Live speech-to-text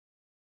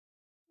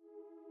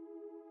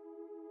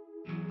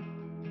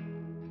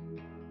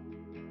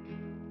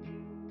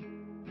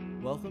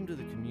Welcome to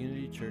the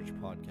Community Church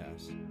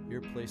Podcast, your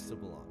place to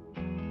belong.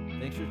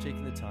 Thanks for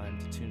taking the time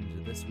to tune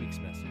into this week's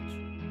message.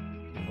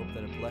 We hope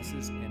that it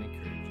blesses and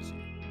encourages you.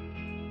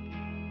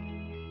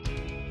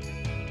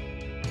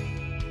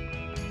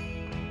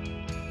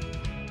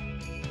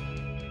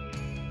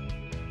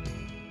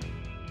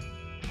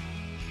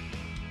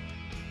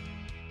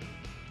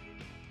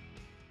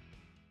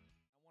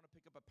 I want to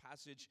pick up a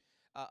passage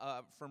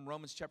from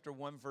Romans chapter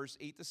 1, verse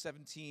 8 to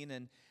 17,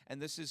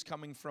 and this is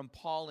coming from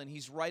Paul, and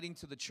he's writing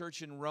to the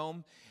church in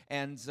Rome,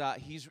 and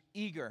he's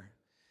eager,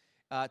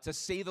 to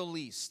say the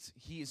least.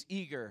 He is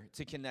eager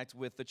to connect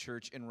with the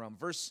church in Rome.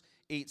 Verse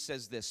 8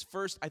 says this: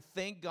 First, I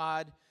thank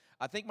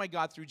my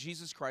God through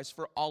Jesus Christ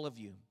for all of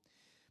you,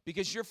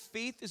 because your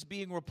faith is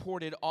being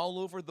reported all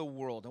over the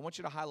world. I want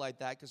you to highlight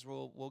that because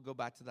we'll go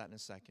back to that in a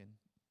second.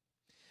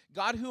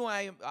 God, whom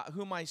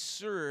I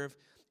serve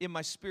in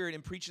my spirit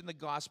in preaching the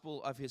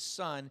gospel of his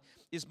Son,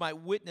 is my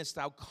witness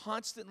how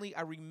constantly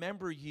I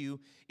remember you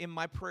in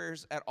my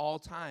prayers at all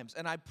times.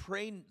 And I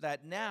pray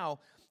that now,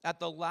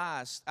 at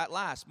last,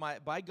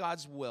 by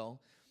God's will,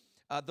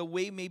 the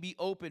way may be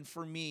open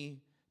for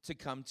me to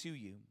come to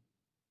you.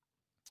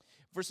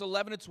 Verse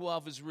 11 to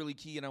 12 is really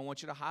key, and I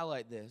want you to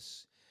highlight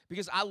this,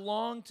 because I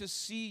long to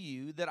see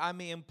you, that I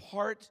may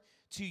impart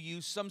to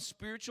you some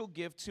spiritual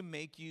gift to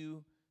make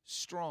you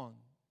strong.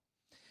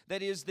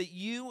 That is, that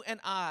you and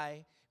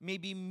I may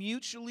be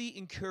mutually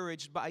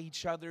encouraged by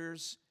each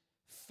other's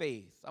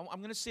faith. I'm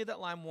going to say that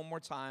line one more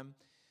time,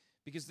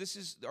 because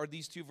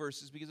these two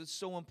verses, because it's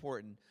so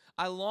important.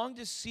 I long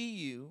to see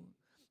you,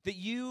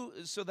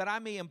 so that I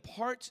may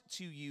impart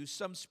to you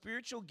some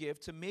spiritual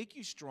gift to make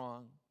you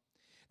strong.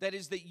 That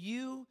is, that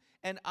you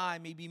and I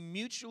may be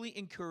mutually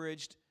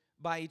encouraged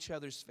by each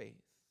other's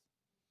faith.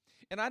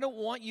 And I don't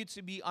want you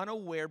to be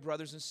unaware,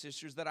 brothers and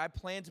sisters, that I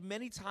planned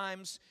many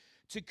times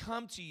to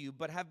come to you,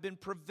 but have been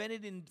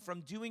prevented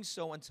from doing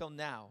so until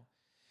now,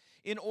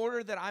 in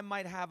order that I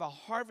might have a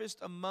harvest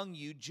among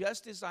you,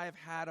 just as I have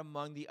had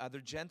among the other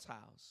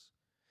Gentiles.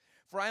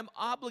 For I am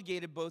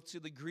obligated both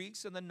to the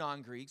Greeks and the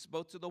non-Greeks,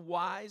 both to the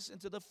wise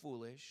and to the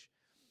foolish.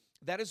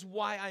 That is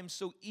why I am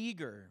so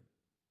eager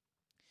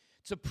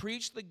to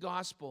preach the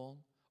gospel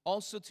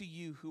also to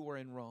you who are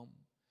in Rome.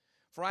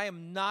 For I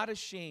am not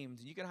ashamed,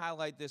 and you can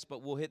highlight this,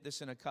 but we'll hit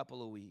this in a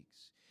couple of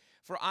weeks.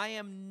 For I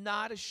am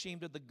not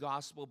ashamed of the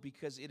gospel,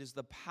 because it is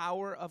the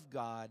power of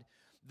God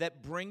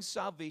that brings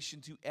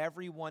salvation to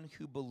everyone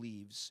who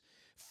believes,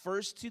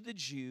 first to the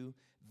Jew,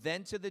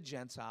 then to the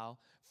Gentile.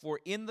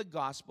 For in the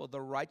gospel the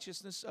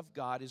righteousness of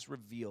God is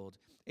revealed,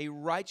 a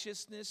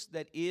righteousness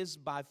that is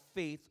by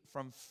faith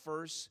from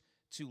first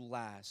to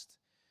last.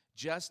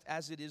 Just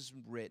as it is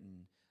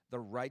written, the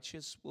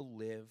righteous will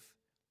live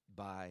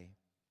by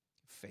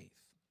faith.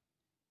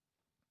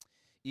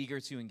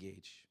 Eager to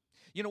engage.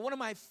 You know, one of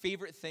my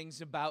favorite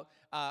things about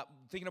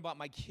thinking about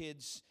my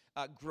kids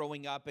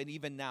growing up, and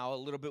even now a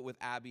little bit with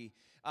Abby,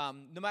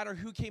 no matter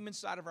who came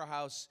inside of our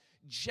house,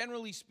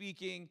 generally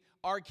speaking,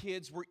 our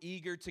kids were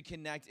eager to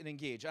connect and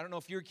engage. I don't know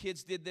if your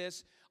kids did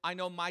this. I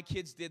know my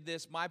kids did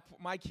this.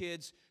 My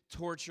kids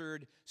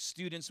tortured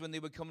students when they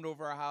would come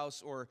over our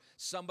house, or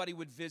somebody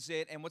would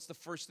visit, and what's the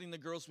first thing the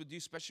girls would do,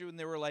 especially when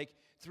they were like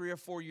 3 or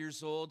 4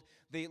 years old?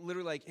 They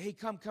literally like, hey,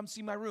 come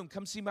see my room,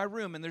 come see my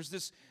room. And there's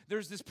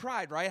this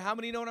pride, right? How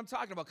many know what I'm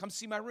talking about? Come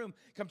see my room,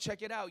 come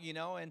check it out, you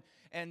know. And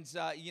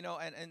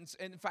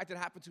in fact, it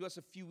happened to us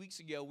a few weeks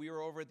ago. We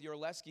were over at the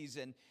Orleskis,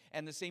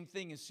 and the same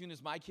thing. As soon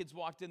as my kids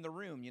walked in the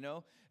room, you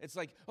know, it's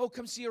like, oh,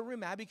 come see a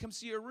room, Abby, come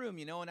see a room,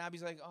 you know. And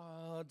Abby's like,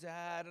 oh,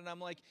 Dad. And I'm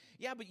like,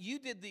 yeah, but you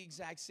did the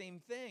exact same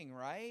thing,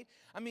 right?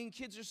 I mean,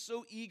 kids are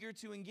so eager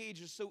to engage.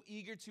 They're so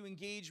eager to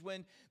engage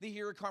when they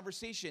hear a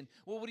conversation.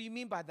 Well, what do you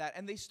mean by that?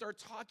 And they start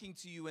talking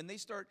to you, and they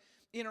start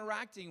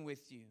interacting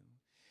with you.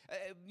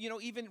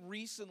 Even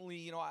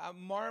recently, I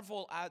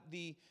marvel at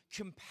the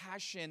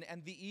compassion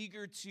and the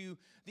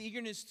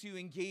eagerness to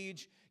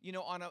engage,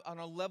 on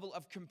a level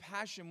of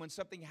compassion when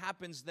something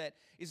happens that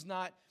is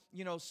not,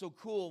 so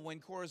cool. When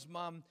Cora's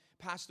mom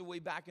passed away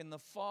back in the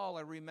fall,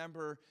 I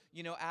remember,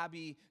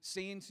 Abby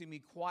saying to me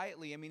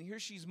quietly, I mean, here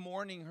she's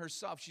mourning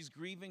herself. She's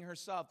grieving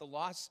herself, the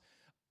loss,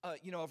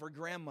 of her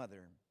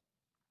grandmother.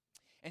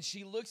 And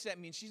she looks at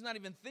me, and she's not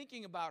even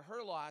thinking about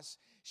her loss.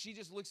 She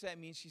just looks at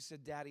me, and she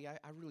said, Daddy, I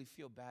really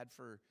feel bad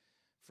for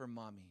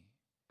Mommy.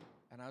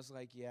 And I was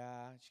like,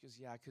 yeah. She goes,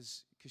 yeah,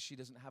 because she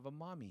doesn't have a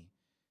mommy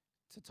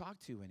to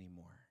talk to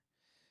anymore.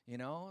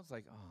 It's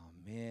like, oh,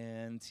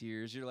 man,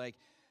 tears. You're like,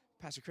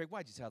 Pastor Craig,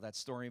 why'd you tell that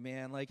story,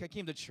 man? Like, I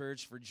came to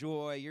church for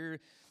joy.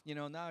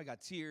 Now I got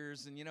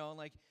tears,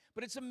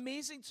 but it's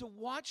amazing to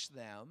watch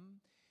them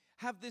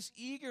have this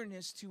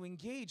eagerness to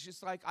engage.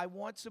 It's like, I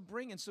want to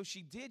bring. And so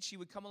she did. She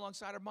would come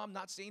alongside her mom,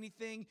 not say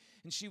anything,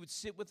 and she would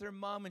sit with her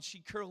mom, and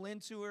she'd curl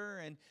into her.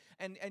 And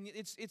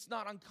it's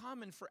not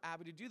uncommon for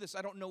Abby to do this.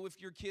 I don't know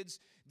if your kids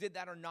did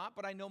that or not,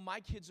 but I know my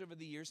kids over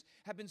the years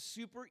have been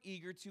super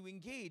eager to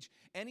engage.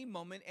 Any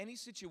moment, any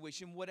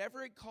situation,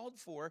 whatever it called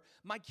for,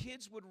 my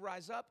kids would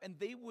rise up, and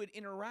they would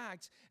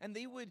interact, and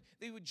they would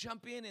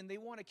jump in, and they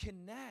want to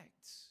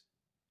connect.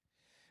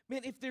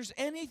 Man, if there's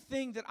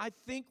anything that I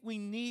think we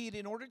need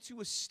in order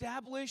to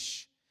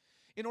establish,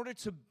 in order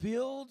to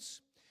build,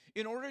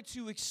 in order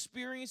to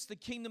experience the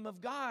kingdom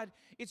of God,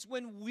 it's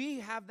when we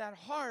have that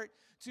heart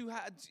to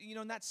have,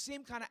 and that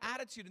same kind of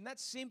attitude and that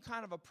same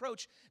kind of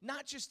approach,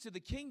 not just to the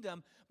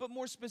kingdom, but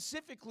more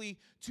specifically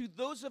to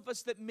those of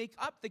us that make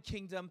up the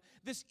kingdom,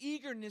 this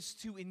eagerness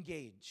to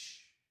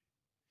engage.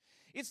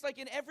 It's like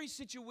in every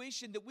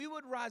situation that we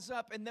would rise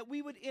up and that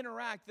we would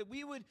interact, that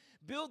we would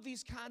build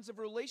these kinds of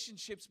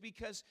relationships,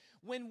 because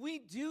when we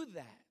do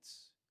that,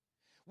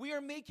 we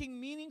are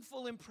making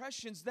meaningful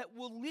impressions that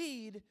will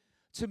lead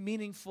to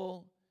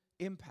meaningful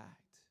impact.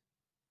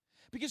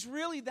 Because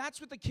really,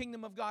 that's what the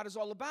kingdom of God is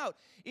all about.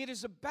 It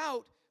is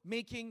about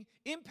making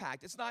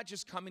impact. It's not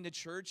just coming to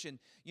church and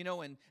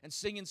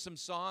singing some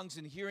songs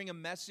and hearing a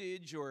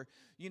message, or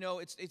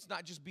it's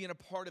not just being a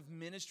part of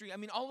ministry. I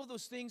mean, all of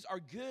those things are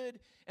good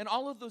and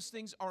all of those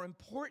things are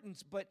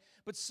important, but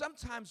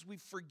sometimes we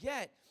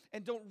forget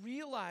and don't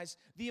realize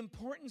the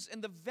importance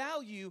and the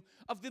value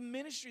of the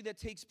ministry that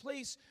takes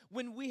place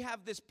when we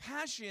have this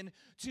passion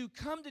to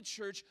come to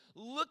church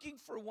looking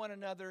for one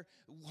another,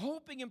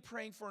 hoping and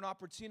praying for an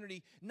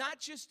opportunity, not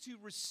just to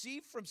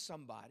receive from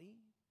somebody,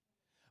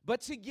 but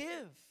to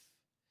give.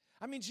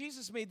 I mean,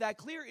 Jesus made that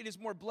clear. It is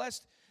more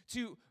blessed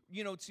to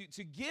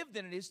give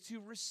than it is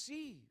to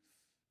receive.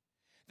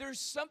 There's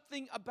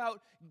something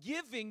about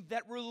giving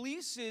that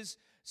releases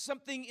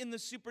something in the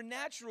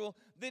supernatural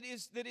that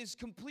is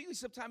completely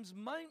sometimes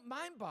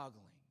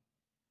mind-boggling.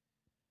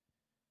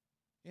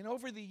 And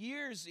over the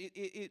years,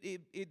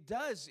 it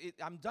does.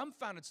 I'm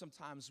dumbfounded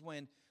sometimes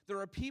when there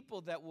are people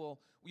that will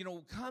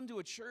come to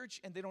a church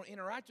and they don't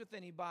interact with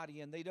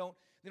anybody, and they don't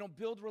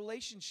build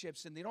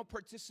relationships, and they don't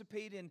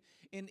participate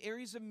in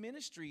areas of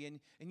ministry.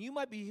 And you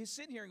might be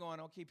sitting here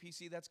going, okay,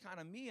 PC, that's kind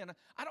of me. And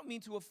I don't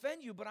mean to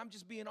offend you, but I'm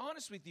just being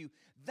honest with you.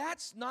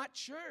 That's not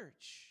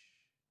church.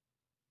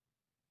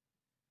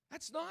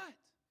 That's not.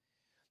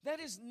 That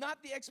is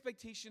not the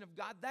expectation of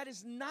God. That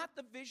is not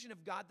the vision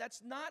of God.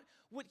 That's not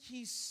what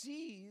He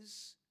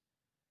sees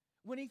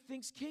when He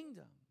thinks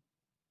kingdom.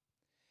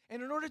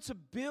 And in order to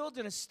build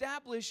and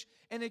establish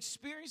and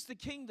experience the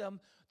kingdom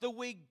the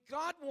way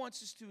God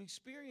wants us to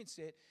experience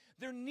it,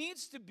 there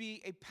needs to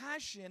be a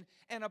passion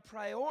and a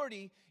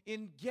priority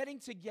in getting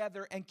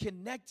together and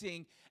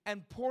connecting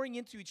and pouring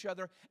into each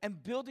other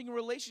and building a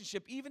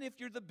relationship, even if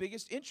you're the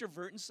biggest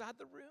introvert inside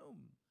the room.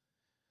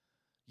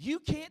 You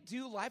can't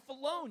do life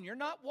alone. You're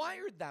not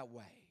wired that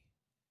way.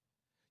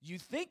 You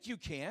think you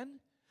can,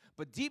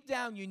 but deep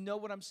down you know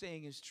what I'm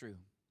saying is true.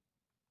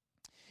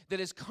 That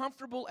as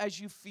comfortable as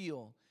you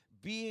feel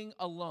being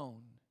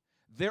alone,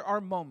 there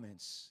are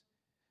moments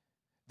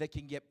that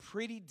can get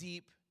pretty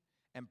deep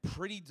and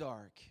pretty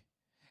dark,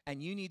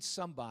 and you need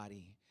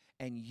somebody,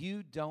 and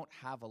you don't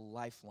have a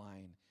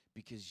lifeline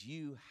because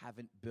you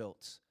haven't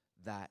built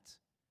that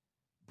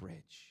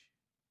bridge.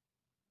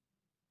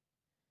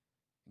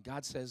 And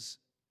God says,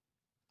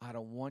 I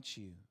don't want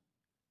you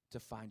to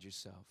find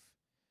yourself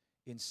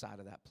inside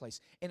of that place.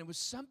 And it was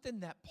something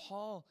that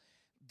Paul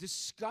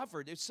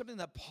discovered. It's something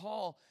that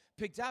Paul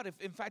picked out.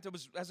 In fact,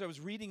 as I was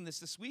reading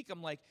this week,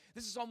 I'm like,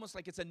 this is almost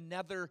like it's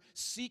another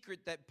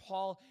secret that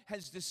Paul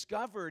has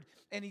discovered,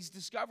 and he's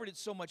discovered it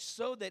so much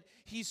so that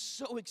he's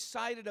so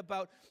excited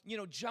about,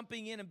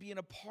 jumping in and being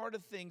a part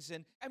of things.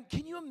 And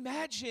can you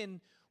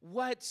imagine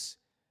what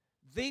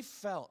they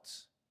felt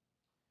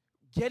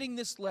getting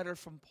this letter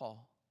from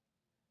Paul?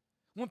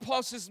 When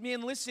Paul says,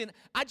 man, listen,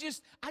 I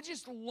just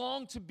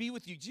long to be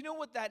with you. Do you know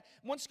what that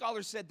one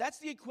scholar said? That's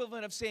the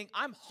equivalent of saying,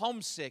 I'm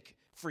homesick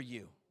for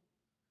you.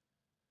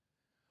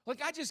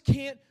 Like, I just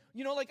can't,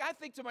 I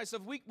think to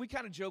myself, we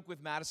kind of joke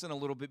with Madison a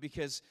little bit,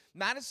 because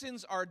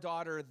Madison's our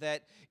daughter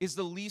that is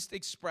the least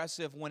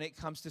expressive when it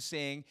comes to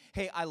saying,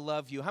 hey, I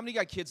love you. How many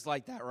got kids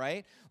like that,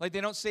 right? Like, they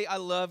don't say, I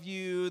love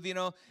you,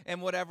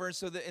 and whatever.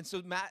 And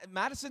so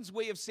Madison's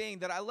way of saying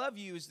that I love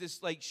you is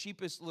this, like,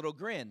 sheepish little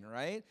grin,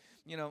 right?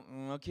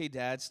 Okay,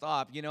 Dad,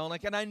 stop,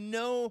 and I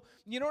know,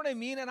 you know what I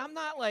mean? And I'm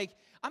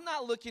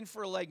not looking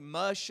for, like,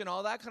 mush and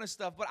all that kind of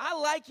stuff, but I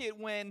like it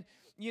when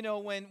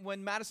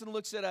Madison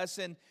looks at us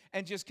and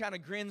just kind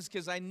of grins,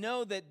 because I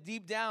know that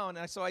deep down,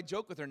 and so I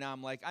joke with her now,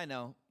 I'm like, I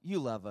know, you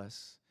love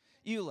us.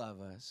 You love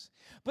us.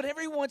 But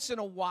every once in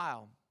a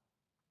while,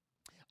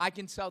 I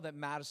can tell that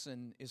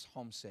Madison is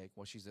homesick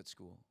while she's at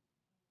school.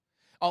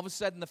 All of a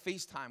sudden, the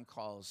FaceTime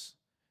calls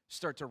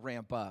start to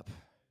ramp up,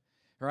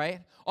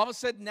 right? All of a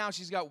sudden, now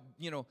she's got,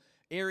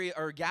 area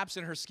or gaps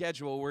in her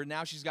schedule where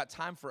now she's got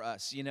time for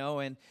us,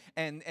 and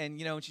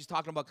she's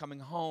talking about coming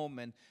home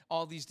and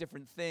all these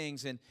different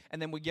things, and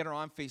then we get her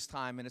on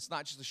FaceTime, and it's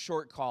not just a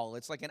short call,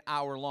 it's like an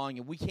hour long,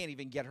 and we can't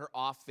even get her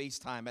off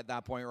FaceTime at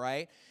that point,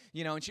 right?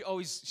 And she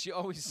always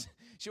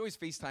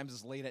FaceTimes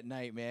us late at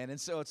night, man,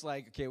 and so it's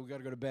like, okay, we got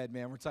to go to bed,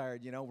 man, we're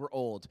tired, we're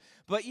old,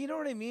 but you know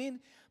what I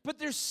mean? But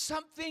there's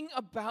something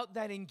about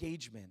that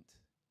engagement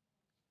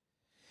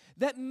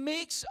that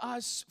makes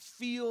us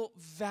feel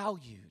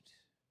valued,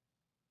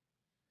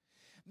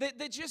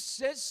 that just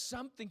says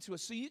something to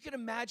us. So you can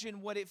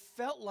imagine what it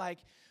felt like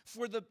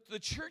for the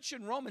church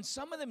in Rome. And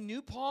some of them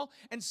knew Paul,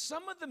 and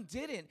some of them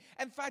didn't.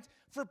 In fact,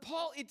 for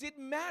Paul, it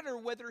didn't matter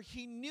whether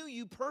he knew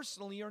you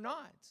personally or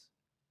not.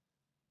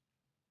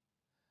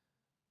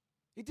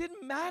 It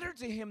didn't matter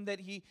to him that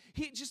he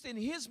just in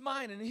his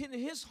mind and in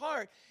his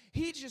heart,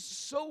 he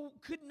just so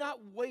could not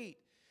wait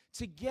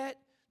to get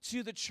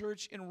to the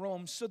church in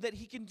Rome so that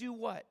he can do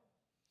what?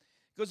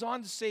 Goes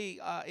on to say,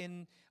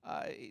 and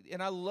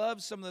I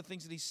love some of the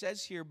things that he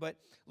says here, but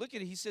look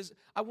at it. He says,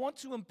 I want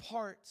to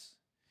impart.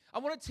 I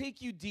want to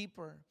take you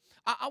deeper.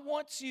 I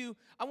want to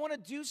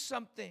do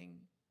something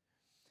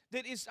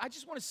that is, I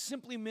just want to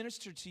simply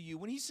minister to you.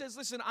 When he says,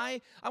 listen,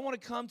 I want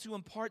to come to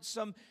impart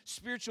some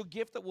spiritual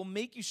gift that will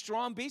make you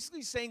strong,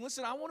 basically saying,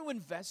 listen, I want to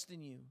invest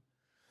in you.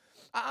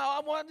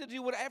 I want to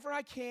do whatever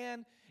I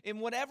can in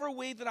whatever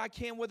way that I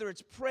can, whether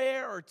it's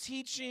prayer or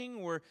teaching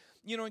or,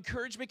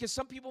 encouragement, because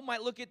some people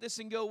might look at this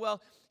and go,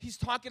 well, he's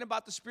talking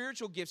about the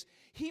spiritual gifts.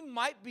 He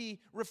might be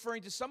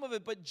referring to some of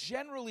it, but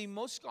generally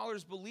most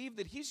scholars believe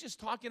that he's just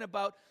talking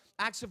about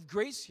acts of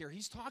grace here.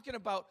 He's talking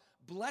about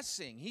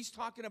blessing. He's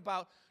talking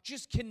about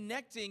just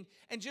connecting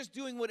and just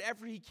doing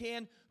whatever he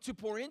can to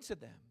pour into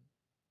them.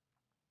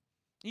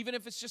 Even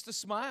if it's just a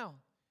smile.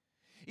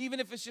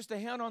 Even if it's just a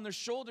hand on their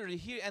shoulder to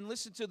hear and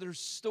listen to their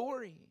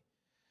story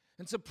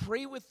and to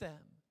pray with them.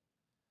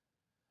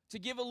 To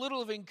give a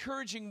little of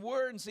encouraging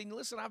word and saying,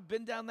 listen, I've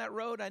been down that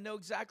road. I know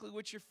exactly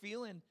what you're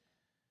feeling.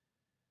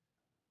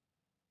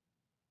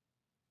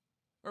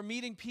 Or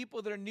meeting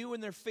people that are new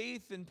in their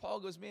faith, and Paul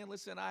goes, man,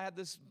 listen, I had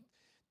this,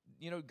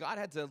 God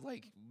had to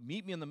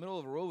meet me in the middle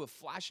of a road with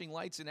flashing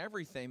lights and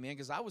everything, man,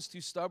 because I was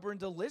too stubborn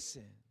to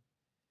listen.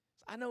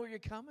 I know where you're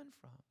coming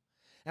from.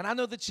 And I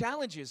know the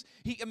challenges.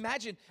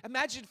 Imagine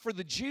for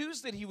the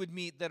Jews that he would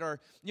meet that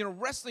are,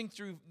 wrestling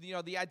through,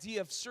 the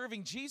idea of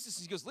serving Jesus.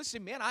 He goes,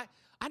 listen, man,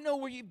 I know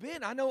where you've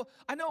been.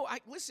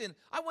 Listen,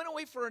 I went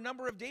away for a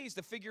number of days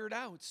to figure it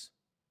out.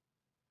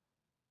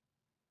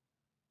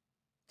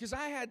 Because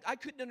I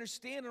couldn't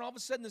understand, and all of a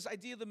sudden this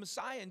idea of the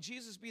Messiah and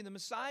Jesus being the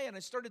Messiah, and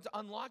I started to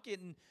unlock it,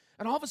 and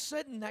all of a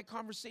sudden that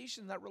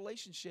conversation, that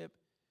relationship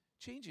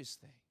changes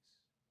things.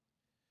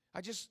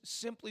 I just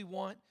simply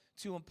want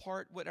to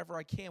impart whatever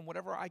I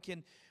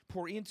can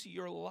pour into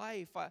your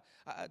life.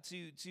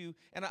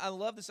 And I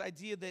love this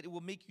idea that it will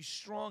make you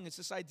strong. It's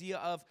this idea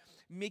of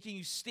making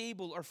you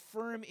stable or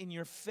firm in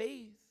your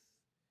faith.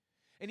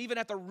 And even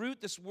at the root,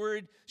 this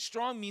word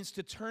strong means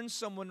to turn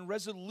someone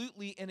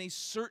resolutely in a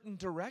certain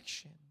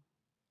direction.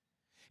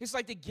 It's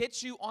like to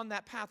get you on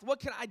that path. What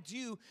can I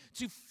do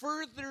to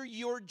further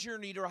your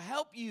journey, to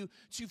help you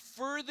to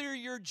further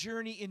your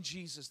journey in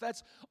Jesus?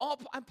 That's all.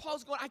 And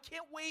Paul's going, I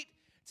can't wait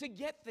to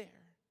get there.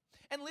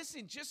 And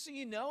listen, just so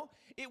you know,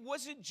 it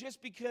wasn't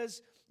just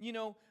because,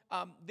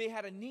 they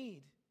had a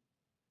need.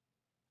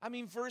 I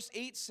mean, verse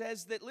 8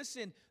 says that,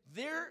 listen,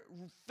 their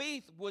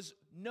faith was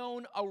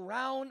known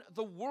around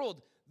the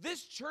world.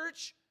 This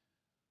church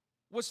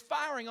was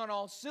firing on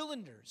all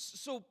cylinders.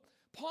 So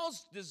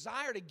Paul's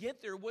desire to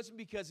get there wasn't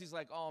because he's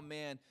like, oh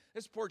man,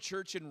 this poor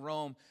church in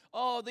Rome,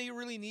 oh, they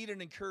really need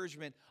an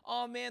encouragement.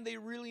 Oh man, they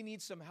really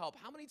need some help.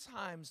 How many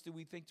times do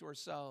we think to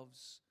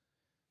ourselves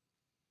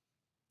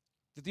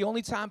that the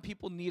only time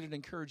people need an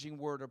encouraging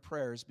word or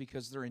prayer is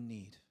because they're in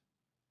need?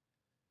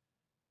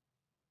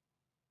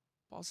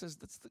 Paul says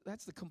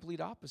that's the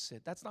complete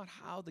opposite. That's not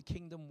how the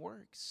kingdom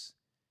works.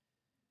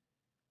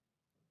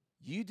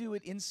 You do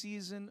it in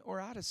season or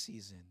out of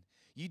season.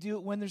 You do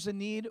it when there's a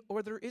need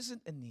or there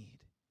isn't a need.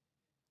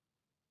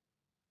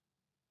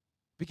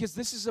 Because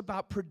this is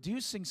about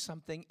producing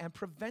something and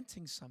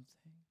preventing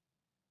something.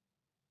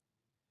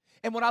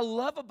 And what I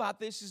love about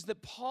this is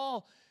that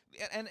Paul,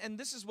 and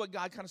this is what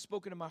God kind of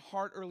spoke into my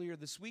heart earlier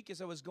this week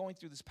as I was going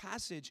through this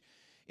passage.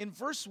 In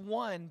verse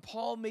 1,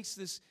 Paul makes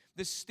this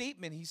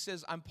statement. He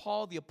says, I'm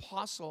Paul the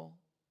apostle.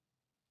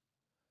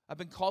 I've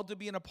been called to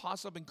be an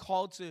apostle. I've been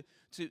called to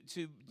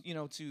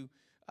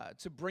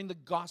bring the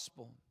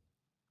gospel.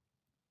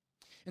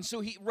 And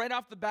so he, right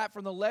off the bat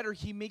from the letter,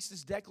 he makes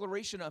this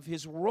declaration of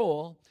his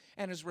role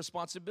and his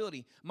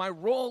responsibility. My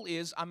role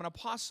is I'm an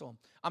apostle.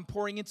 I'm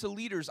pouring into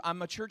leaders.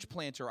 I'm a church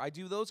planter. I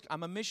do those.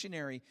 I'm a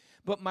missionary.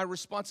 But my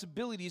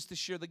responsibility is to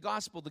share the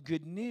gospel, the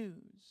good news.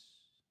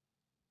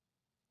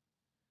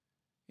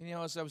 And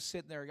as I was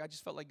sitting there, I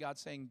just felt like God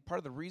saying part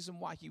of the reason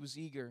why he was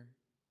eager,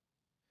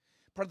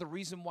 part of the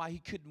reason why he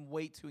couldn't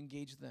wait to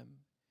engage them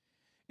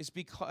is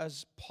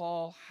because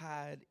Paul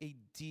had a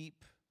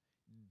deep,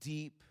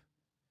 deep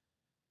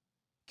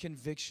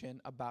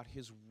conviction about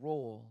his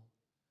role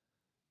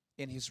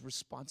and his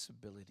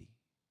responsibility.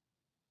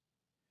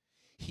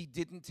 He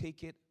didn't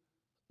take it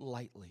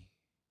lightly.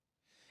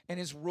 And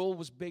his role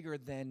was bigger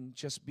than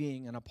just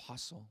being an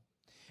apostle.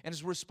 And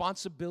his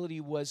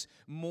responsibility was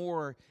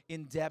more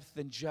in depth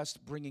than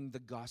just bringing the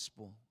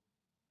gospel.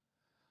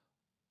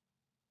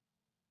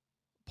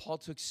 Paul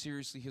took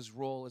seriously his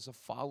role as a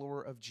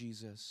follower of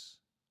Jesus,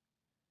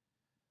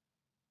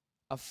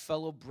 a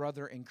fellow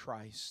brother in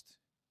Christ,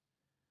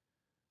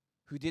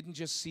 who didn't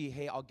just see,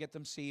 hey, I'll get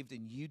them saved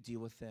and you deal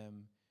with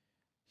them.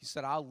 He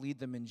said, I'll lead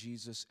them in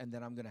Jesus, and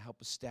then I'm going to help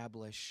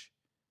establish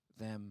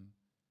them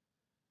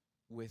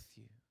with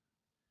you.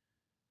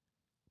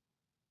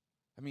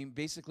 I mean,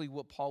 basically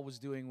what Paul was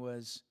doing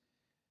was,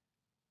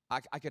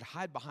 I could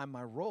hide behind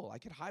my role. I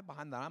could hide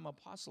behind that I'm an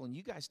apostle, and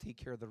you guys take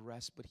care of the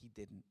rest, but he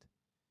didn't.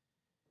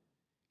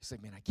 He's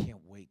like, man, I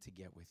can't wait to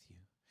get with you.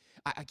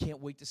 I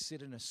can't wait to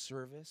sit in a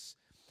service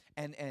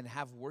and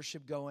have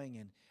worship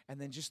going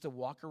and then just to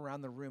walk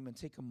around the room and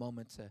take a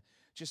moment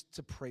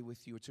to pray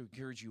with you or to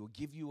encourage you or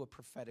give you a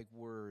prophetic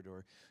word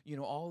or,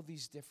 all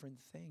these different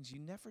things. You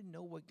never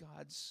know what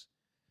God's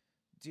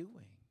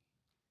doing.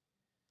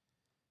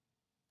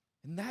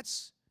 And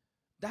that's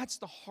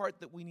the heart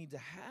that we need to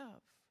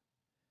have.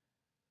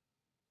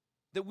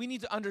 That we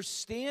need to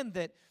understand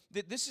that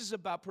this is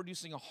about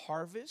producing a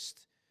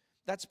harvest.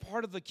 That's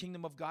part of the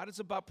kingdom of God. It's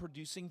about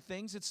producing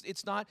things.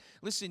 It's not,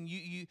 listen,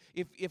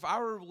 if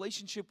our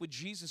relationship with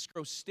Jesus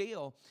grows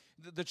stale,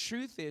 the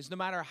truth is, no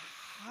matter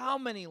how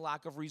many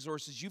lack of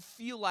resources you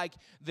feel like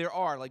there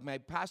are, like my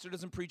pastor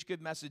doesn't preach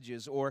good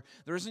messages or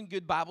there isn't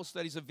good Bible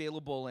studies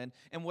available and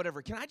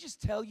whatever, can I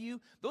just tell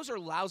you, those are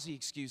lousy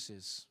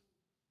excuses.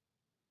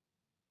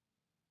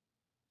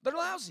 They're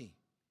lousy.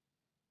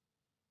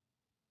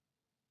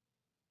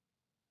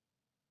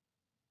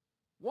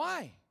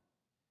 Why?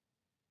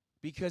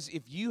 Because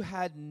if you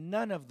had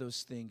none of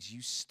those things,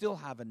 you still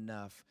have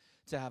enough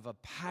to have a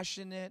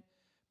passionate,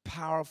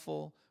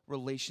 powerful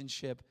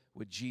relationship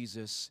with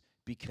Jesus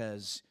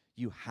because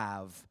you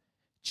have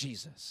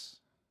Jesus.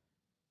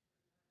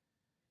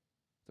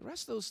 The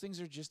rest of those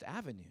things are just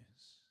avenues.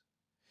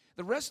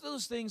 The rest of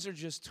those things are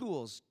just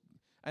tools.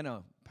 I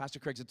know, Pastor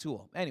Craig's a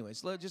tool.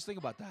 Anyways, just think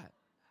about that.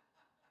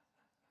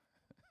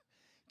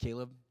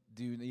 Caleb,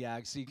 dude, yeah,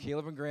 I see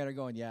Caleb and Grant are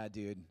going, yeah,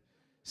 dude.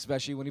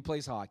 Especially when he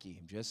plays hockey.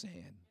 I'm just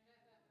saying.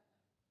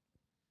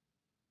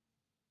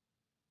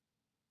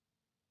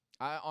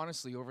 I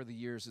honestly, over the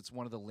years, it's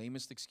one of the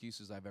lamest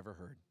excuses I've ever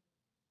heard.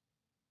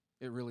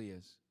 It really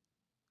is.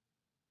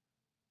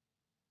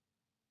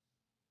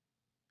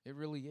 It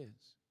really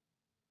is.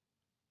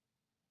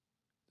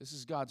 This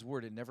is God's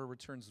word. It never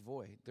returns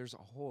void. There's a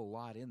whole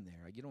lot in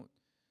there. You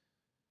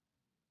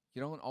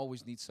don't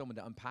always need someone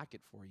to unpack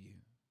it for you.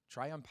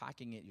 Try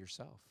unpacking it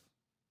yourself.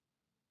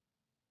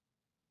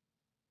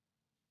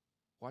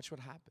 Watch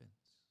what happens.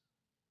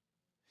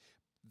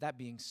 That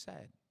being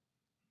said,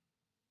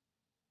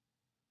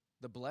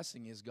 the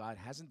blessing is God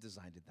hasn't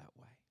designed it that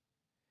way.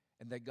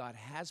 And that God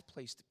has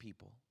placed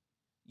people,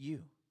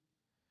 you,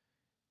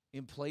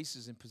 in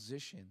places and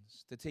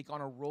positions to take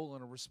on a role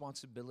and a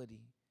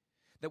responsibility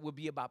that would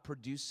be about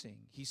producing.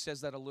 He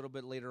says that a little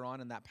bit later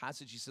on in that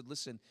passage. He said,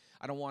 listen,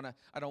 I don't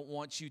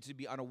want you to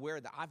be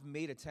unaware that I've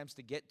made attempts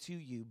to get to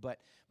you, but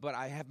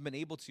I haven't been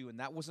able to. And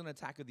that wasn't an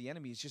attack of the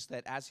enemy. It's just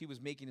that as he was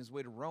making his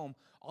way to Rome,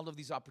 all of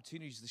these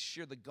opportunities to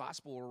share the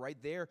gospel were right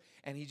there.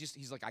 And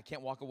he's like, I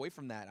can't walk away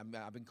from that.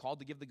 I've been called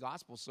to give the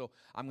gospel, so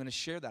I'm going to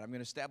share that. I'm going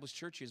to establish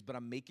churches, but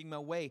I'm making my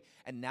way.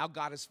 And now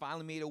God has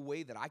finally made a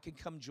way that I can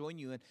come join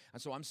you. And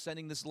so I'm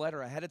sending this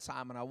letter ahead of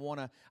time, and I want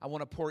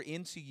to pour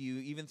into you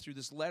even through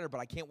this letter, but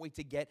I can't wait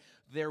to get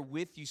there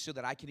with you so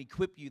that I can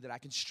equip you, that I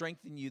can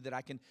strengthen you, that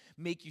I can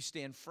make you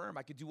stand firm.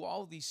 I can do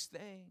all these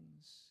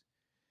things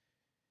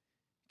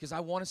because I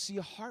want to see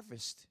a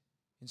harvest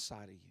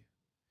inside of you.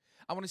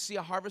 I want to see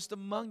a harvest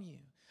among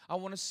you. I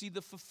want to see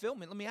the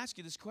fulfillment. Let me ask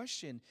you this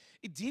question.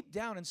 Deep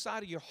down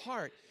inside of your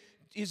heart,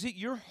 is it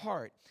your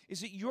heart?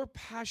 Is it your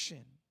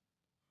passion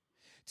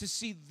to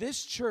see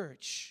this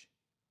church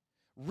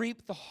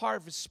reap the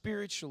harvest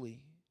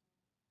spiritually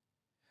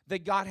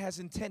that God has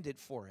intended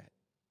for it?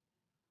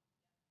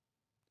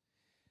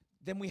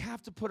 Then we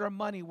have to put our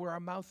money where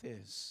our mouth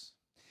is.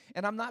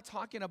 And I'm not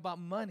talking about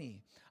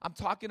money. I'm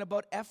talking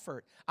about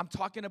effort. I'm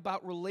talking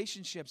about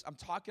relationships. I'm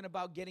talking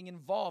about getting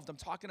involved. I'm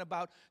talking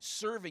about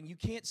serving. You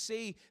can't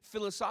say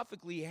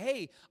philosophically,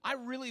 hey, I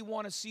really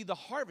want to see the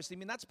harvest. I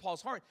mean, that's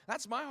Paul's heart.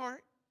 That's my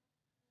heart.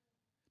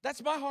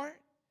 That's my heart.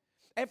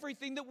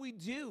 Everything that we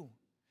do,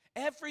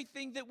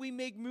 everything that we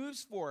make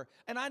moves for.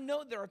 And I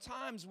know there are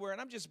times where, and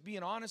I'm just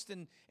being honest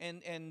and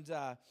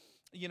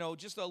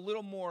just a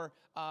little more,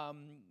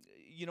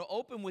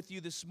 open with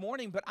you this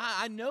morning, but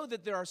I know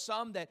that there are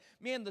some that,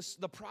 man,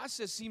 the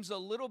process seems a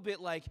little bit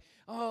like,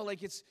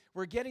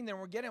 we're getting there,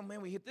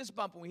 man, we hit this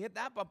bump and we hit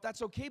that bump.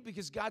 That's okay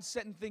because God's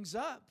setting things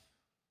up.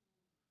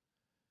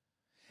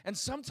 And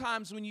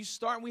sometimes when you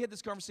start, and we had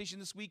this conversation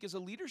this week as a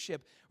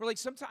leadership, we're like,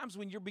 sometimes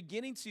when you're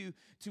beginning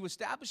to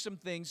establish some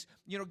things,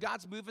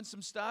 God's moving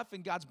some stuff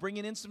and God's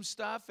bringing in some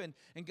stuff and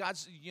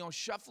God's,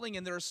 shuffling,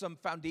 and there are some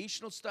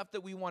foundational stuff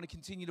that we want to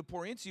continue to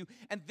pour into,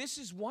 and this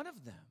is one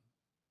of them.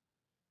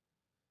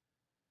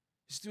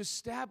 Is to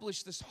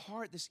establish this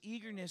heart, this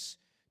eagerness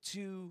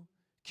to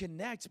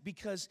connect,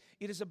 because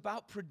it is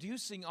about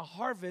producing a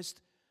harvest,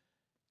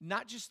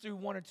 not just through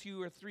one or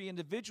two or three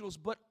individuals,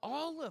 but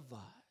all of us.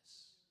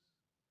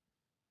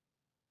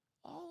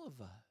 All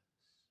of us.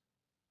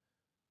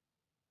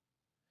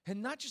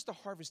 And not just a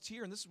harvest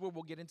here, and this is where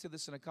we'll get into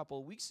this in a couple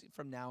of weeks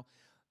from now.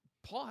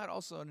 Paul had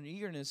also an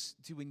eagerness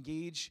to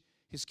engage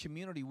his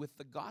community with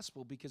the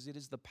gospel because it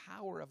is the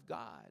power of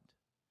God.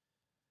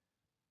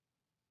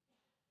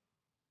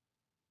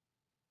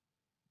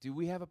 Do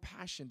we have a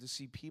passion to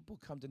see people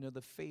come to know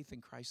the faith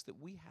in Christ that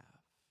we have?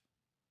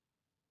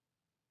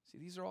 See,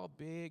 these are all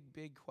big,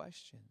 big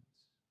questions.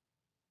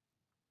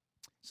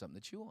 Something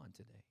to chew on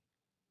today.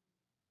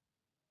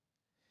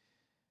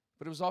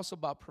 But it was also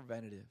about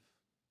preventative.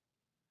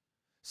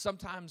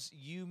 Sometimes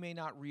you may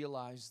not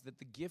realize that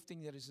the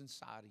gifting that is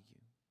inside of you,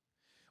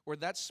 or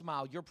that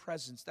smile, your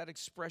presence, that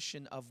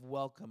expression of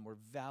welcome or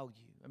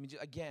value. I mean,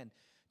 again,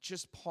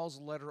 just Paul's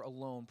letter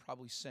alone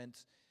probably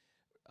sent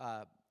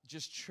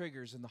just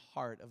triggers in the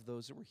heart of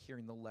those that were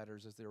hearing the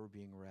letters as they were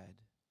being read.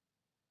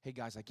 Hey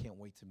guys, I can't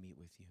wait to meet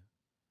with you.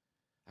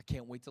 I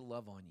can't wait to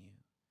love on you.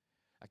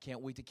 I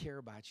can't wait to care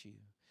about you.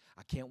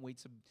 I can't wait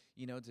to,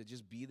 to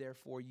just be there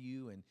for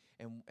you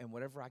and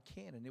whatever I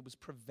can. And it was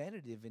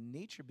preventative in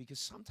nature because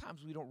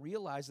sometimes we don't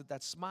realize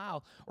that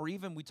smile, or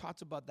even we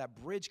talked about that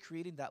bridge,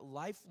 creating that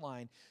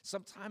lifeline,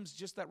 sometimes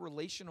just that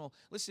relational.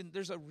 Listen,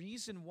 there's a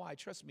reason why,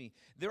 trust me,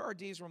 there are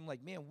days where I'm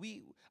like, man,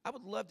 I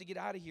would love to get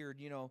out of here,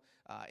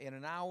 in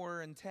an hour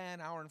and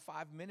 10, hour and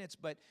 5 minutes,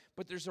 but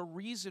there's a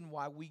reason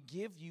why we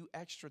give you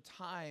extra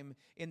time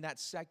in that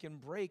second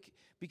break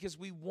because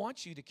we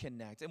want you to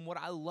connect. And what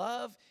I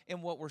love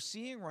and what we're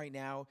seeing right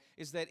now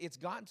is that it's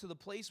gotten to the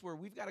place where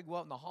we've got to go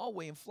out in the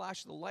hallway and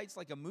flash the lights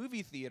like a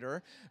movie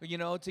theater,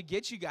 to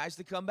get you guys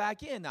to come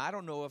back in. Now, I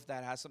don't know if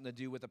that has something to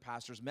do with the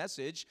pastor's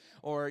message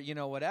or,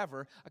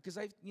 whatever, because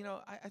I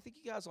think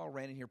you guys all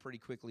ran in here pretty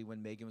quickly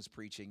when Megan was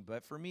preaching.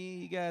 But for me,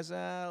 you guys,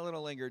 a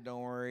little lingered,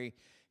 don't worry.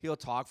 He'll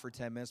talk for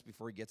 10 minutes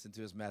before he gets into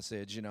his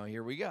message.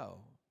 Here we go.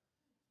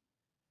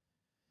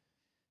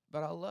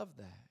 But I love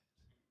that.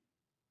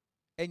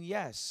 And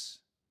yes,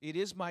 it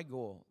is my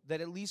goal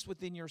that at least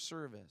within your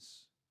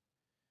service,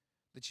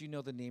 that you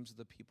know the names of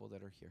the people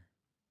that are here.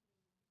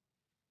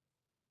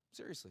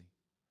 Seriously.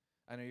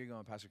 I know you're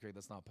going, Pastor Craig,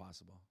 that's not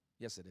possible.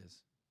 Yes, it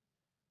is.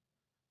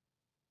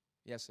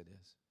 Yes, it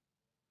is.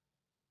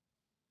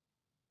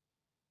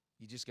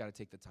 You just got to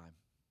take the time.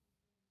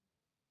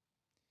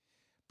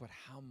 But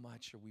how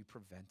much are we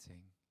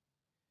preventing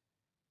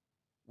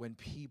when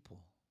people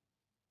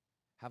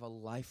have a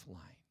lifeline,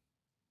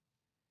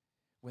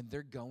 when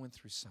they're going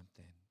through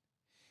something,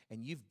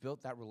 and you've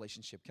built that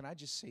relationship? Can I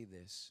just say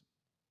this?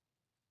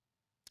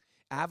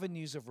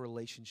 Avenues of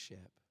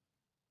relationship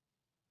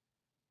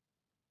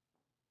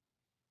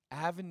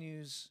are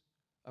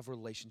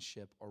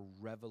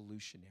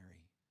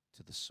revolutionary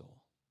to the soul.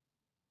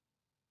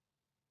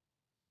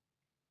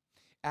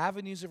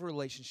 Avenues of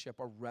relationship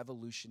are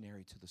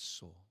revolutionary to the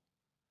soul.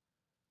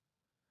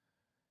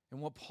 And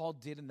what Paul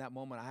did in that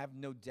moment, I have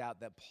no doubt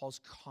that Paul's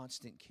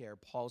constant care,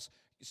 Paul's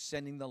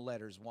sending the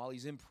letters while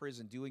he's in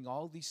prison, doing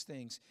all these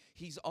things,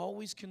 he's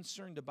always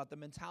concerned about the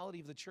mentality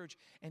of the church,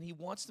 and he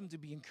wants them to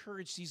be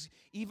encouraged. He's,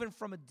 even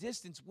from a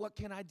distance, what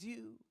can I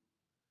do?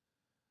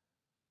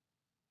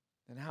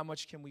 And how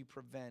much can we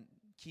prevent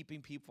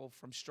keeping people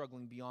from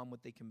struggling beyond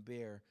what they can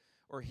bear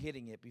or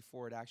hitting it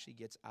before it actually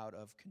gets out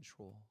of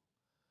control?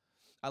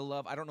 I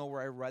don't know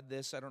where I read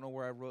this, I don't know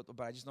where I wrote,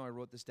 but I just know I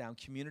wrote this down.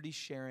 Community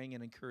sharing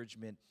and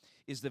encouragement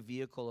is the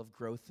vehicle of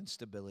growth and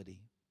stability.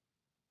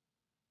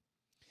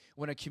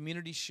 When a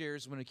community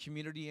shares, when a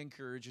community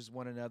encourages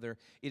one another,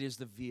 it is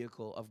the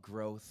vehicle of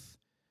growth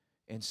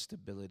and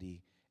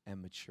stability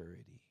and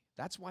maturity.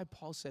 That's why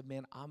Paul said,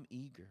 man, I'm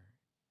eager.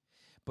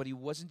 But he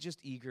wasn't just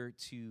eager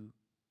to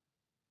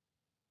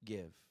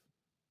give.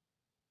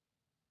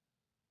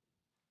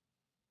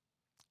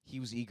 He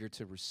was eager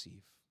to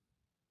receive.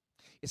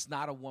 It's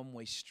not a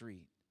one-way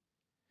street.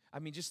 I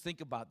mean, just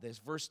think about this.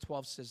 Verse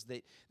 12 says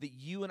that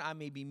you and I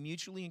may be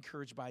mutually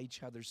encouraged by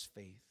each other's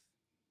faith.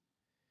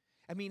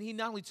 I mean, he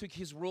not only took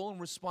his role and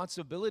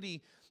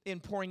responsibility in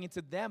pouring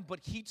into them, but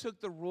he took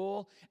the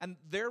role and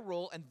their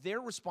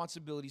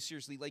responsibility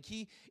seriously. Like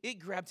it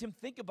grabbed him.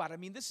 Think about it. I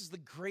mean, this is the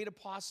great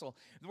apostle.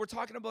 We're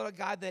talking about a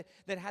guy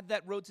that had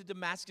that road to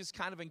Damascus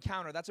kind of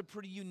encounter. That's a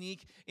pretty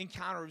unique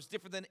encounter. It was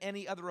different than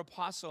any other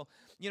apostle.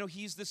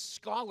 He's this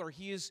scholar.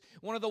 He is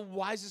one of the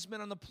wisest men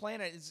on the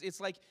planet.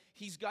 It's like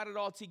he's got it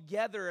all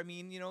together. I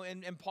mean,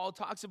 and Paul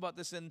talks about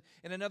this in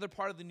another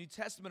part of the New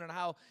Testament and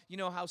how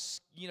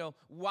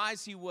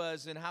wise he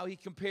was and how he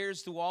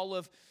compares to all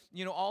of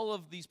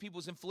these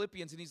peoples in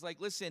Philippians. And he's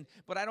like, listen,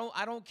 but I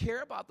don't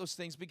care about those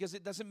things because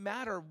it doesn't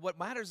matter. What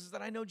matters is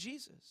that I know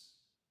Jesus.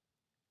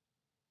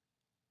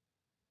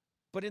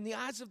 But in the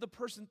eyes of the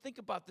person, think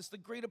about this, the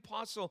great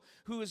apostle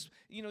who is,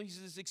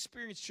 he's this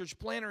experienced church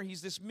planner,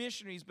 he's this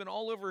missionary, he's been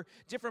all over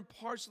different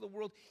parts of the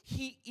world.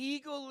 He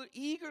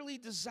eagerly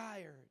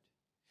desired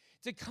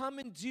to come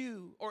and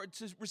do or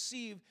to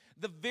receive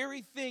the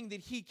very thing that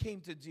he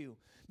came to do.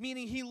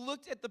 Meaning he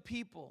looked at the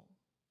people.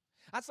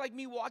 That's like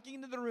me walking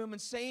into the room and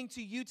saying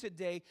to you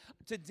today,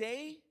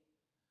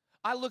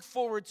 I look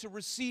forward to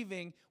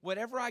receiving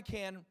whatever I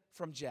can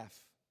from Jeff.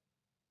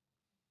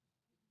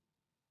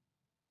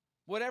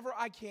 Whatever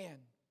I can.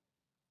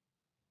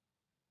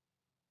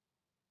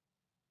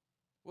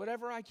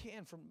 Whatever I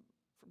can from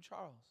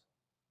Charles.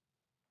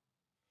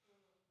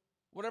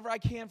 whatever I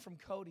can from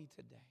Cody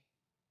today.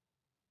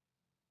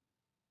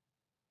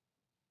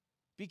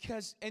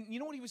 Because, and you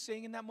know what he was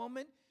saying in that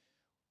moment?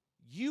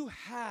 You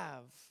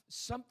have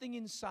something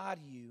inside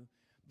of you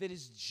that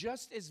is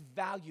just as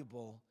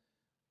valuable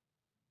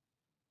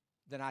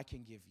than I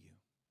can give you.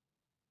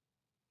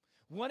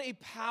 What a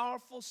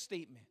powerful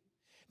statement.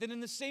 That in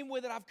the same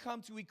way that I've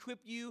come to equip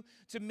you,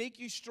 to make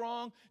you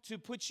strong, to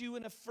put you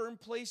in a firm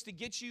place, to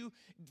get you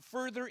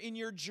further in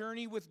your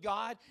journey with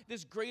God,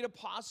 this great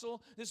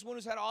apostle, this one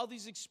who's had all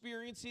these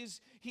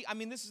experiences,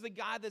 this is the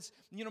guy that's,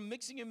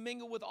 mixing and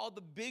mingle with all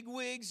the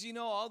bigwigs,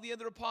 all the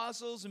other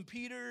apostles, and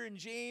Peter and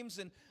James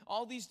and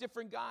all these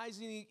different guys,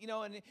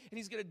 and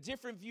he's got a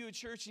different view of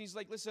church, and he's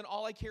like, listen,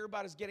 all I care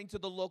about is getting to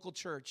the local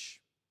church.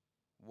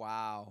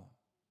 Wow.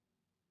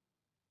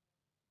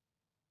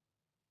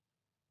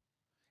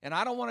 And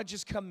I don't want to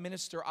just come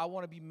minister. I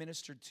want to be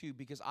ministered to,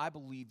 because I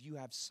believe you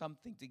have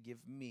something to give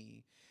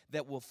me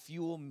that will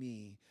fuel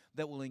me,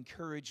 that will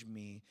encourage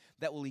me,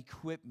 that will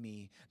equip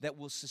me, that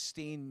will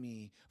sustain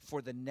me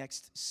for the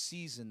next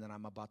season that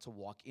I'm about to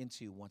walk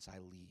into once I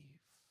leave.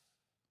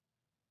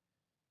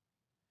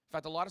 In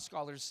fact, a lot of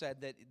scholars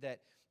said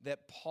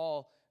that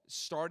Paul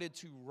started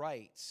to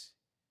write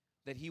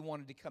that he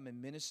wanted to come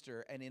and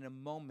minister, and in a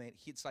moment,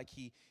 it's like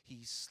he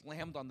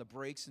slammed on the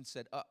brakes and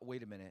said,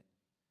 wait a minute.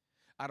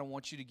 I don't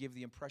want you to give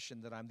the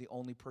impression that I'm the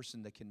only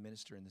person that can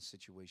minister in this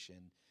situation.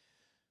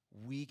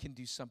 We can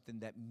do something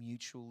that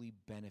mutually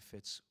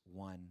benefits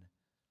one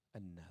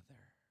another.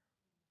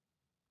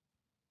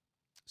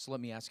 So let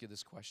me ask you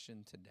this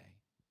question today.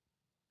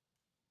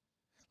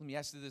 Let me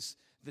ask you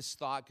this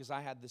thought, because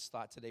I had this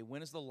thought today.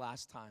 When is the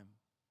last time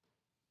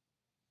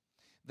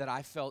that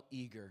I felt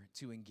eager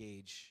to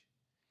engage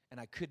and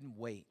I couldn't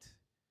wait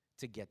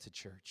to get to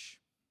church?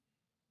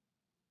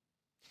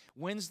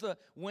 When's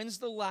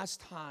the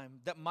last time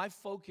that my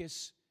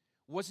focus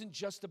wasn't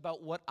just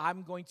about what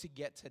I'm going to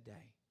get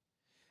today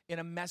in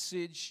a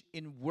message,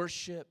 in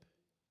worship?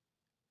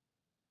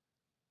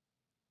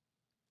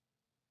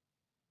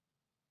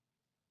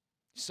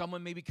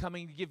 Someone may be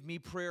coming to give me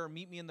prayer or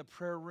meet me in the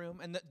prayer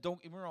room, and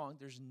don't get me wrong,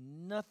 there's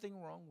nothing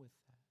wrong with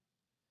that.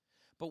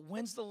 But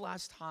when's the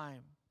last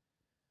time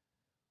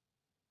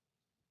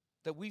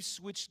that we've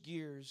switched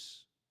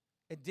gears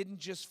and didn't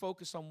just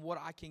focus on what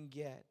I can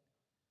get,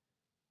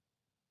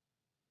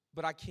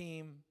 but I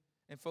came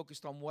and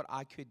focused on what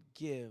I could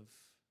give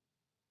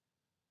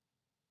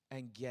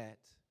and get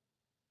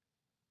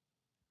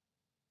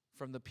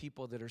from the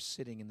people that are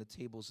sitting in the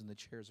tables and the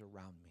chairs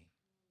around me?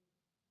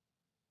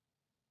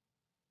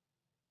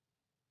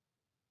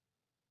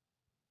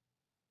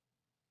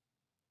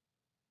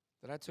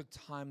 That I took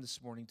time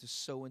this morning to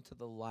sow into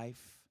the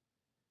life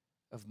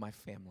of my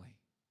family.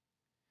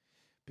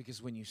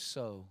 Because when you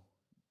sow,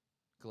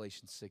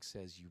 Galatians 6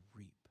 says you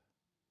reap.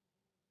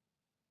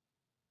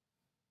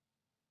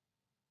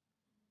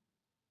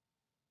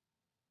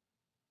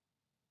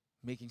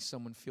 Making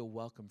someone feel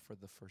welcome for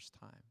the first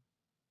time.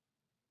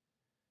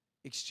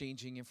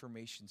 Exchanging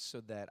information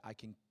so that I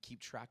can keep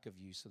track of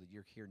you, so that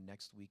you're here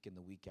next week and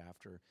the week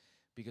after,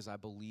 because I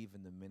believe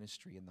in the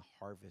ministry and the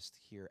harvest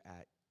here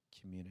at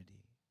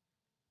Community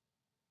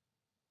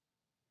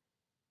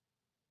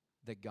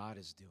that God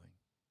is doing,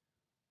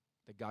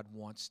 that God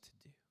wants to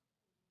do.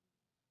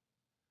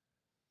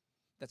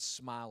 That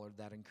smile or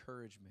that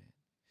encouragement,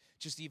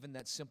 just even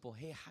that simple,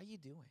 hey, how you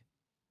doing?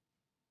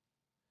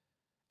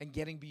 And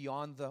getting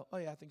beyond the, oh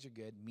yeah, things are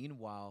good.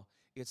 Meanwhile,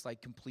 it's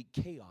like complete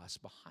chaos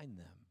behind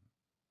them.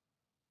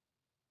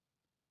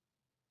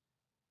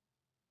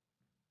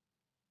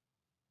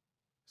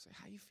 Say,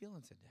 how you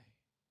feeling today?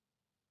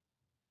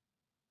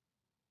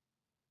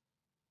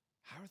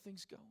 How are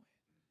things going?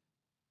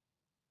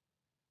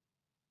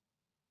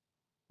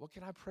 What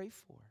can I pray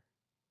for?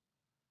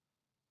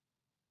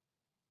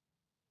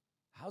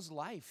 How's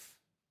life?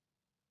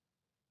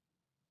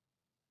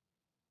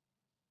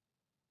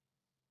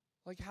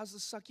 Like, how's the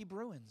sucky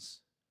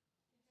Bruins?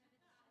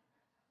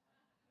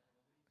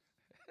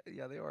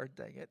 Yeah, they are,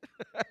 dang it.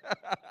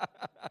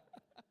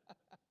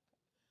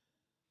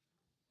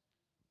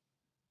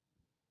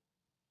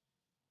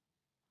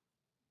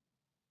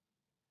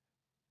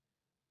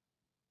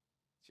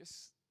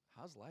 Just,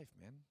 how's life,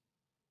 man?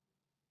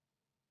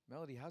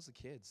 Melody, how's the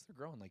kids? They're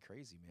growing like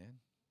crazy, man.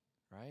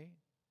 Right?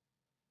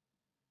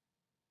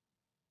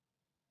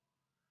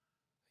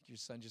 Like your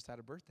son just had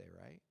a birthday,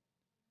 right?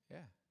 Yeah.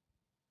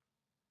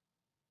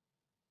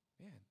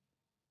 Man.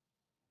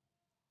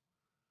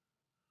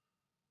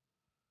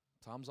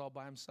 Tom's all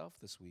by himself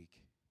this week.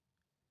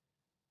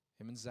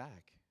 Him and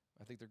Zach.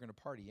 I think they're going to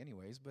party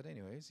anyways, but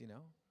anyways,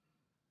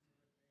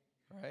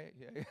 Right?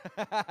 Yeah.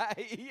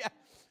 Yeah.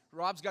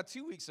 Rob's got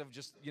 2 weeks of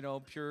just,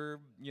 pure,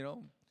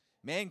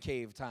 man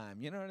cave time.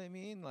 You know what I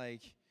mean?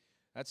 Like,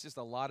 that's just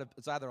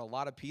it's either a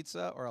lot of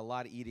pizza or a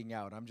lot of eating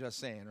out. I'm just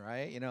saying,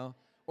 right?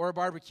 Or a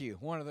barbecue.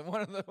 One of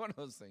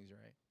those things,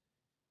 right?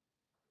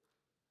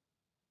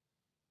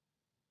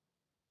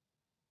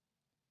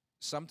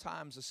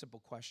 Sometimes a simple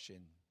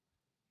question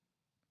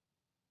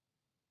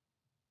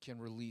can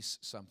release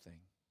something.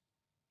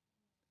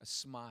 A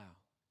smile,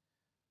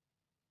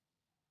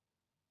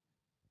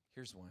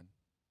 Here's one.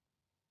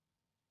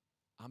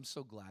 I'm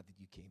so glad that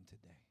you came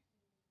today.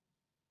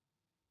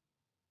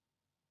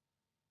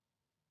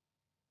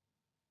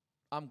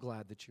 I'm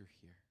glad that you're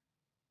here.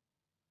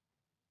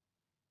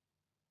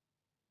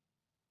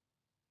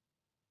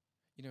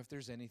 You know, if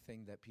there's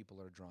anything that people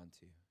are drawn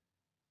to,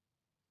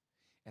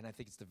 and I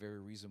think it's the very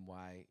reason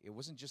why it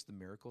wasn't just the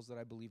miracles that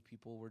I believe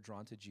people were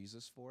drawn to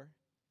Jesus for.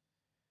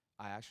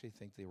 I actually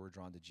think they were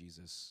drawn to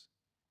Jesus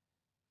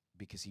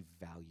because he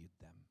valued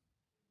them.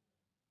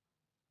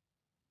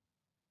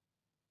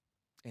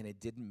 And it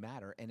didn't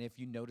matter. And if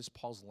you notice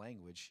Paul's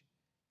language,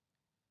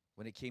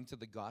 when it came to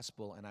the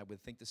gospel, and I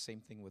would think the same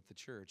thing with the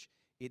church,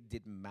 it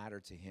didn't matter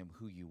to him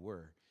who you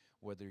were,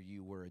 whether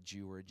you were a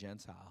Jew or a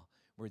Gentile,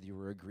 whether you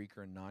were a Greek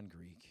or a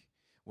non-Greek,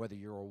 whether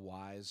you were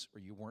wise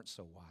or you weren't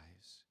so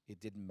wise.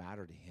 It didn't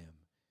matter to him.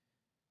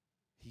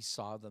 He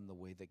saw them the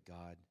way that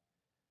God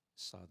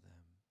saw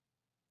them.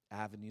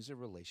 Avenues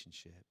of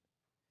relationship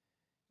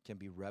can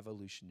be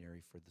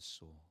revolutionary for the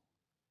soul.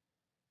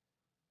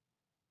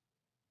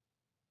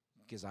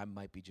 Because I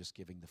might be just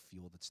giving the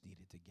fuel that's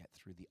needed to get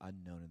through the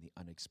unknown and the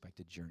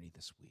unexpected journey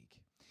this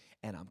week.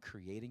 And I'm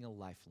creating a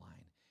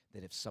lifeline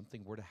that if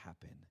something were to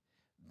happen,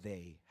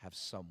 they have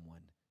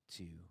someone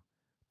to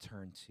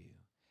turn to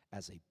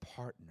as a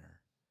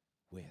partner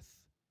with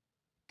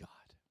God.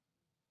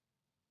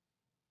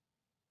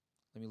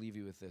 Let me leave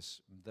you with this.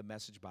 The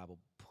Message Bible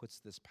puts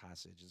this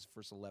passage, it's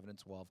verse 11 and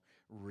 12,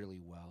 really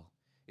well.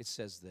 It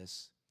says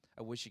this.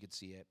 I wish you could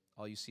see it.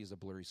 All you see is a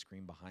blurry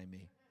screen behind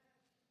me.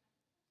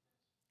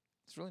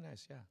 It's really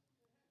nice, yeah.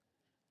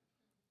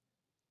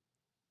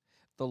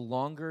 The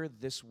longer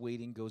this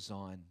waiting goes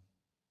on,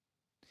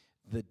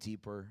 the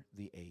deeper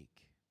the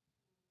ache.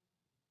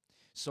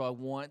 So I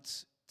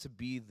want to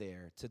be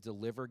there to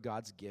deliver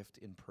God's gift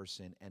in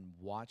person and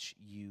watch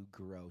you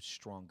grow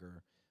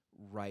stronger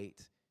right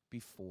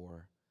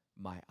before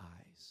my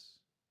eyes.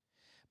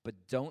 But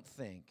don't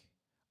think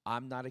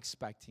I'm not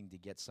expecting to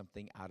get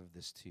something out of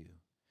this too.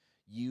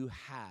 You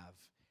have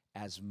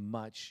as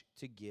much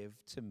to give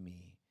to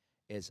me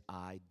as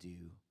I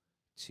do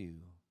to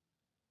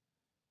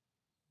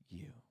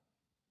you.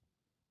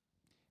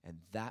 And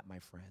that, my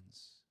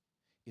friends,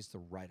 is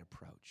the right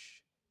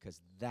approach, because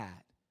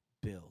that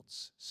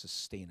builds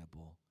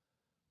sustainable,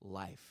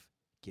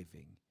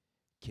 life-giving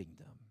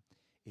kingdom.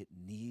 It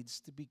needs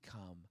to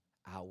become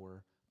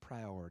our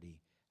priority,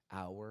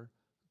 our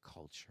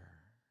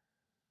culture.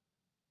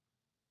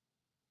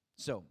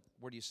 So,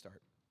 where do you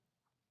start?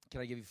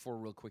 Can I give you 4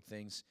 real quick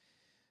things?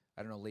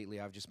 I don't know,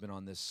 lately I've just been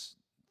on this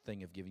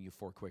thing of giving you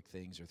 4 quick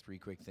things or 3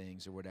 quick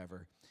things or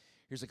whatever.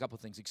 Here's a couple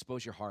things.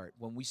 Expose your heart.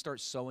 When we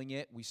start sowing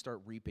it, we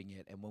start reaping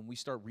it. And when we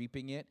start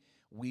reaping it,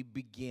 we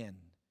begin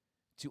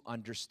to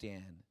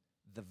understand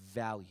the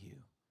value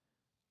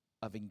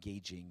of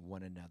engaging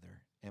one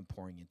another and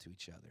pouring into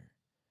each other.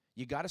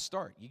 You got to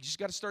start. You just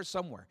got to start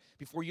somewhere.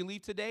 Before you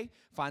leave today,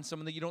 find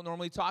someone that you don't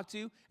normally talk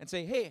to and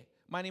say, hey,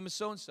 my name is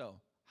so-and-so.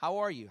 How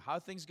are you? How are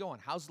things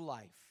going? How's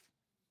life?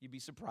 You'd be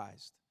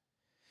surprised.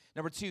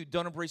 Number 2,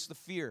 don't embrace the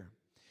fear.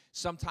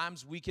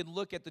 Sometimes we can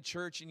look at the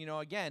church and,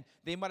 again,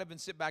 they might have been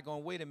sitting back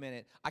going, wait a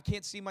minute, I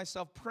can't see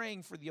myself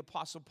praying for the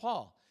Apostle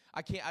Paul.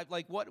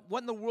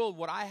 What in the world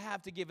would I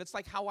have to give? It's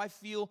like how I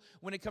feel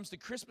when it comes to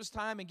Christmas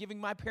time and giving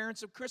my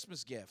parents a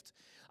Christmas gift.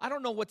 I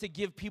don't know what to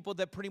give people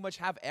that pretty much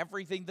have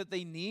everything that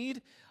they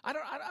need. I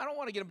don't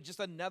want to get them just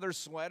another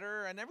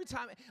sweater. And every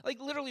time,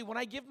 literally, when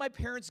I give my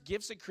parents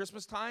gifts at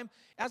Christmas time,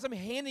 as I'm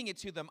handing it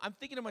to them, I'm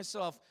thinking to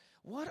myself,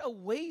 what a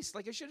waste.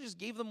 I should have just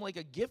gave them a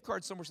gift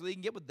card somewhere so they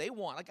can get what they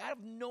want. I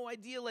have no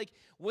idea,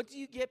 what do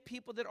you get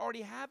people that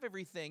already have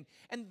everything?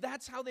 And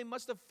that's how they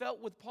must have felt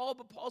with Paul.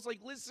 But Paul's like,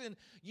 listen,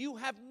 you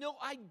have no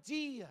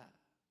idea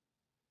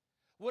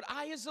what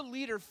I as a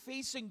leader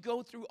face and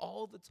go through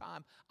all the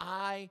time.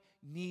 I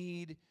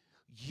need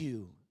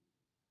you.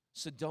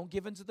 So don't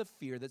give into the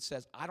fear that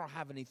says, I don't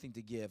have anything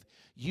to give.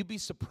 You'd be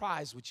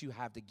surprised what you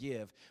have to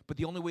give. But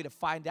the only way to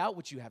find out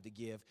what you have to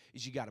give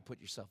is you got to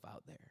put yourself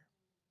out there.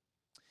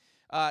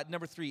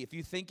 Number 3, if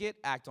you think it,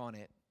 act on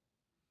it.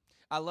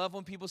 I love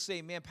when people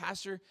say, man,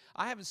 Pastor,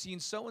 I haven't seen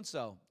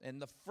so-and-so.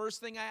 And the first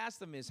thing I ask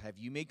them is, have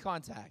you made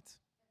contact?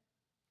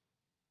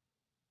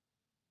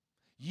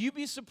 You'd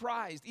be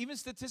surprised, even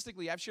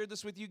statistically, I've shared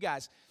this with you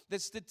guys,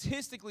 that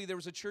statistically there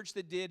was a church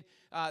that did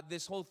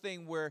this whole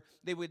thing where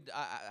they would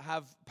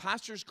have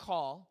pastors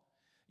call,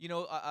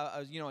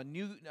 a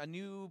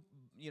new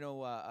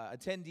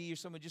attendee or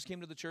someone just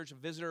came to the church, a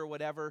visitor or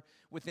whatever,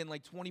 within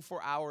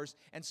 24 hours,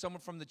 and someone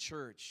from the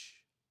church.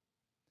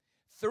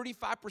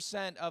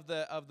 35% of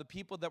the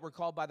people that were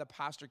called by the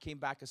pastor came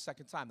back a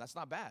second time. That's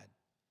not bad.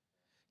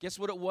 Guess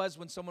what it was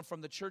when someone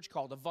from the church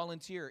called, a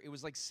volunteer? It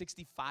was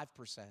 65%.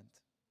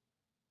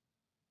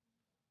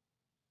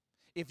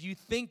 If you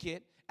think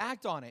it,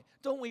 act on it.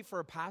 Don't wait for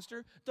a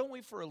pastor. Don't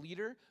wait for a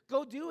leader.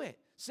 Go do it.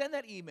 Send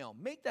that email.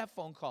 Make that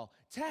phone call.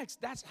 Text.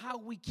 That's how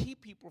we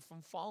keep people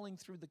from falling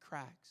through the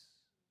cracks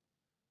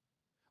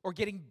or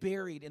getting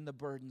buried in the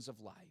burdens of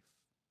life.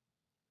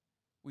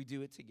 We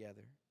do it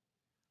together.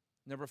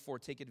 Number 4,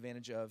 take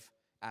advantage of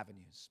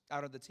avenues.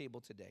 Out on the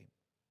table today.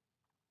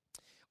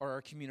 are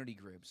our community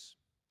groups.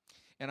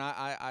 And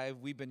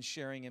we've been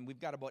sharing, and we've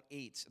got about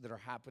 8 that are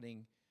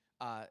happening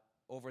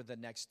over the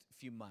next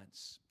few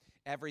months.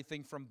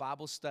 Everything from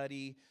Bible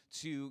study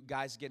to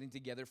guys getting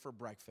together for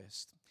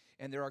breakfast.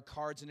 And there are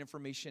cards and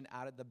information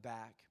out at the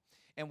back.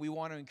 And we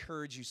want to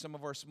encourage you. Some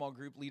of our small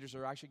group leaders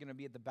are actually going to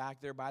be at the back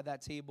there by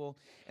that table,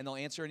 and they'll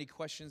answer any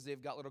questions.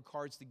 They've got little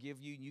cards to give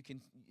you.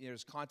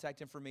 There's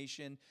contact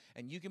information,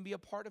 and you can be a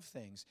part of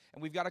things.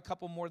 And we've got a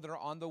couple more that are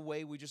on the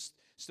way. We're just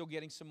still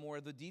getting some more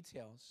of the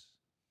details.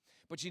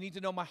 But you need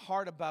to know my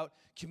heart about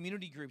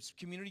community groups.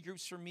 Community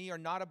groups for me are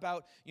not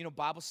about,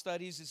 Bible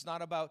studies. It's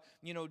not about,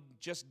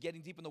 just getting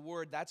deep in the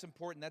Word. That's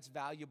important. That's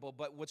valuable.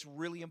 But what's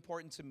really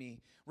important to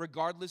me,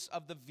 regardless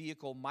of the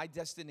vehicle, my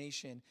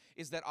destination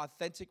is that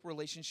authentic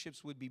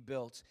relationships would be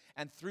built.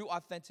 And through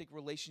authentic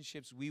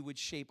relationships, we would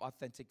shape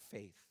authentic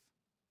faith.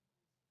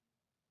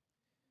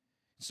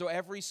 So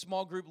every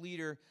small group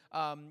leader,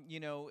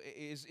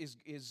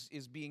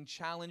 is being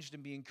challenged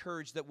and being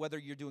encouraged that whether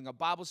you're doing a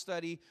Bible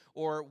study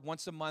or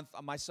once a month,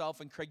 myself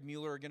and Craig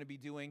Mueller are going to be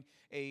doing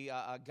a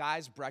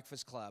guys'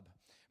 breakfast club.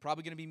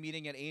 Probably going to be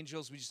meeting at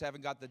Angels. We just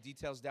haven't got the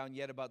details down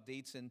yet about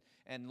dates and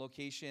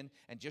location.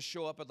 And just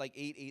show up at like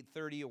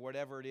 8:30 or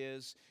whatever it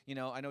is.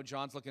 I know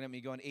John's looking at me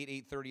going,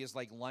 8:30 is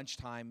like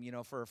lunchtime,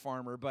 for a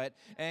farmer. But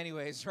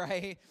anyways,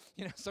 right?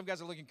 Some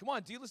guys are looking, come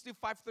on, dude, let's do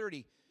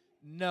 5:30.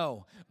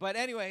 No. But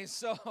anyway,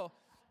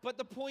 but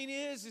the point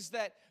is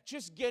that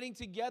just getting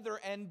together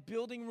and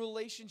building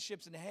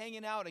relationships and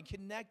hanging out and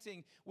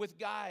connecting with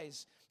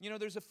guys.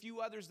 There's a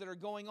few others that are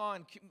going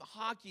on.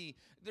 Hockey.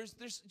 There's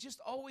just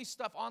always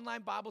stuff.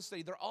 Online Bible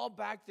study. They're all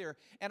back there.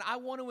 And I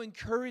want to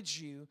encourage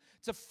you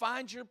to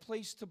find your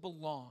place to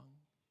belong.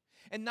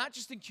 And not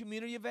just in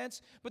community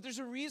events, but there's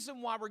a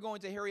reason why we're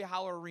going to Harry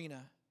Howell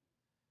Arena.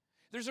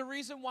 There's a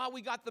reason why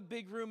we got the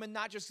big room and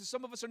not just because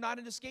some of us are not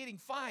into skating.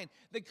 Fine.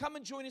 Then come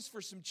and join us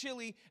for some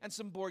chili and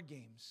some board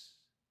games.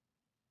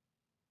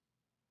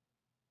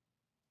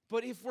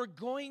 But if we're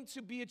going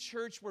to be a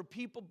church where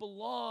people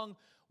belong,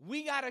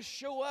 we got to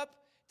show up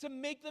to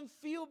make them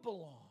feel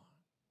belong.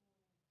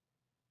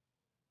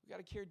 We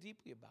got to care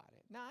deeply about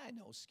it. Now, I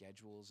know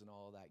schedules and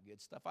all that good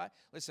stuff. I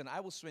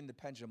will swing the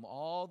pendulum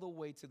all the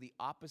way to the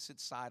opposite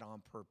side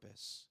on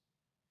purpose,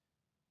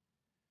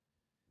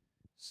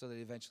 so that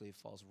eventually it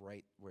falls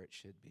right where it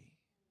should be.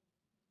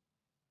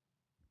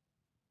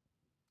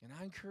 And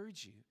I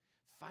encourage you,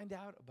 find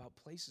out about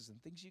places and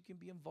things you can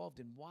be involved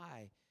in.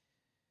 Why?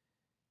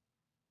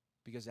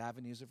 Because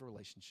avenues of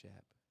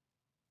relationship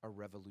are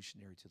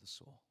revolutionary to the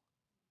soul.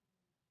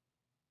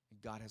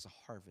 And God has a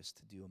harvest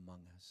to do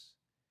among us.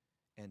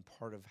 And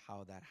part of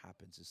how that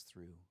happens is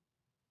through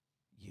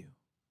you,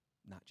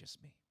 not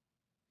just me,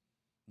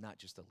 not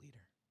just a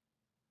leader,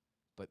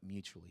 but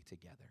mutually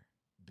together,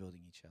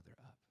 building each other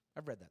up.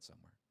 I've read that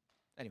somewhere.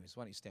 Anyways,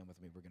 why don't you stand with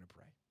me? We're going to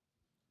pray.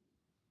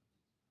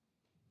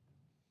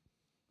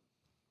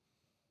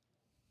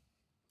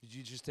 Would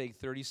you just take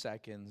 30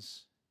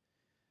 seconds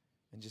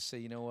and just say,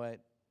 you know what?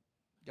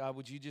 God,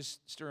 would you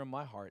just stir in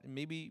my heart? And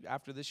maybe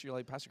after this, you're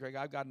like, Pastor Greg,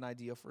 I've got an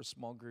idea for a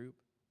small group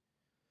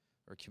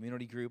or a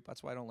community group.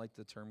 That's why I don't like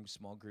the term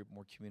small group,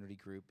 more community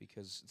group,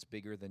 because it's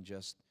bigger than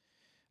just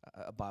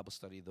a Bible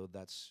study, though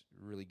that's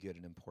really good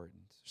and important.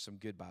 There's some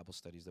good Bible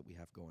studies that we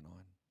have going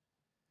on.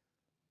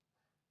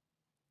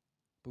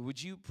 But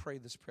would you pray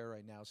this prayer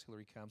right now as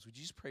Hillary comes? Would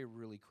you just pray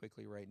really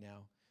quickly right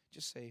now?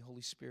 Just say,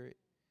 Holy Spirit,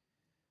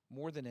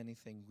 more than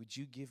anything, would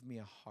you give me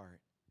a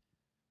heart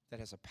that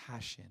has a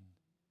passion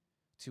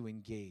to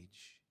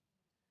engage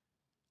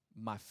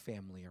my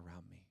family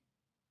around me,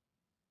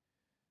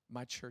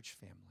 my church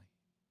family,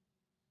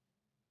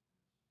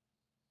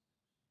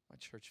 my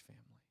church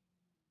family.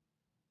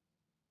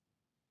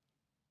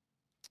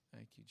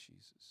 Thank you,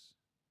 Jesus.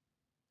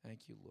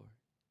 Thank you, Lord.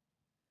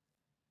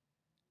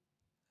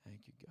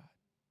 Thank you, God.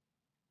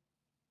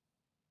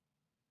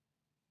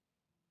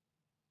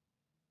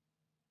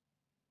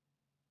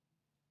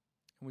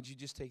 And would you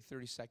just take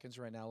 30 seconds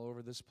right now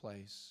over this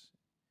place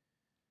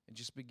and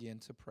just begin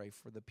to pray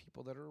for the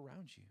people that are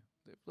around you?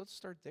 Let's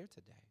start there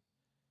today.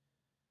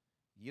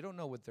 You don't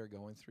know what they're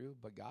going through,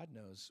 but God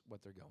knows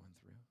what they're going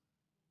through.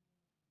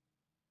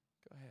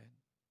 Go ahead.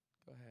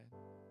 Go ahead.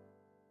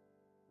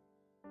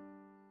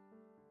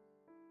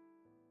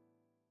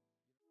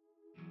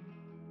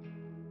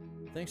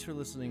 Thanks for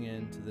listening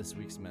in to this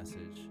week's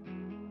message.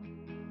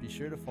 Be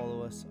sure to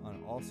follow us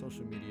on all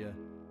social media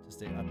to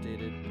stay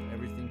updated with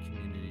everything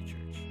Community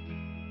Church.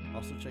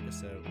 Also check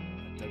us out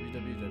at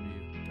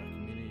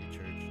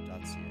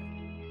www.communitychurch.ca.